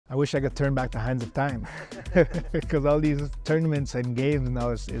I wish I could turn back the hands of time because all these tournaments and games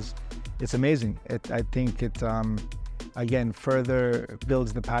now it's amazing. I think it again further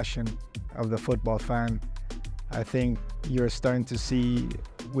builds the passion of the football fan. I think you're starting to see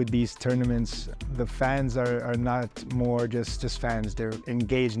with these tournaments, the fans are not more just fans. They're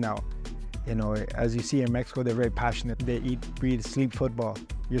engaged now. You know, as you see in Mexico, they're very passionate. They eat, breathe, sleep football.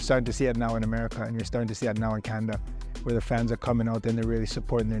 You're starting to see it now in America, and you're starting to see it now in Canada, where the fans are coming out and they're really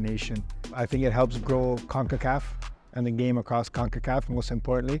supporting their nation. I think it helps grow CONCACAF and the game across CONCACAF, most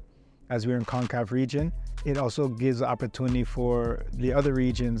importantly, as we're in CONCACAF region. It also gives opportunity for the other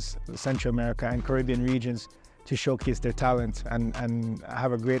regions, Central America and Caribbean regions, to showcase their talent and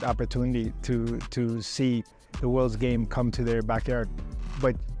have a great opportunity to see the world's game come to their backyard.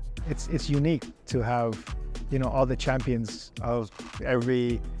 But it's unique to have, you know, all the champions of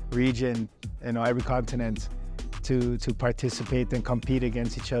every region, you know, every continent to participate and compete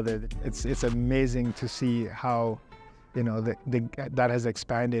against each other. It's amazing to see how, you know, that has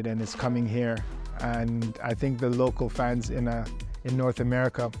expanded and it's coming here. And I think the local fans in North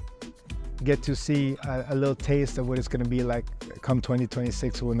America get to see a little taste of what it's going to be like come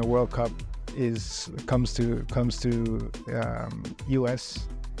 2026 when the World Cup comes to US,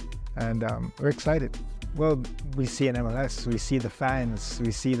 and we're excited. Well, we see in MLS, we see the fans,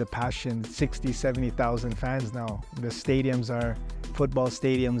 we see the passion. 60, 70,000 fans now. The stadiums are football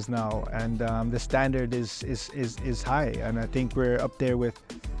stadiums now, and the standard is high. And I think we're up there with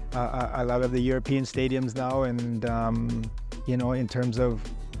a lot of the European stadiums now, and you know, in terms of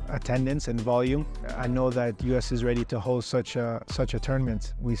attendance and volume. I know that US is ready to host such a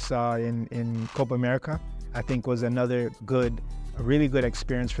tournament. We saw in Copa America, I think was another a really good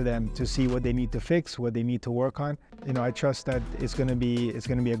experience for them to see what they need to fix, what they need to work on. You know, I trust that it's going to be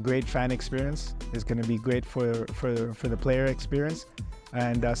a great fan experience. It's going to be great for the player experience,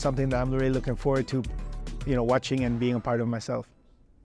 and something that I'm really looking forward to, you know, watching and being a part of myself.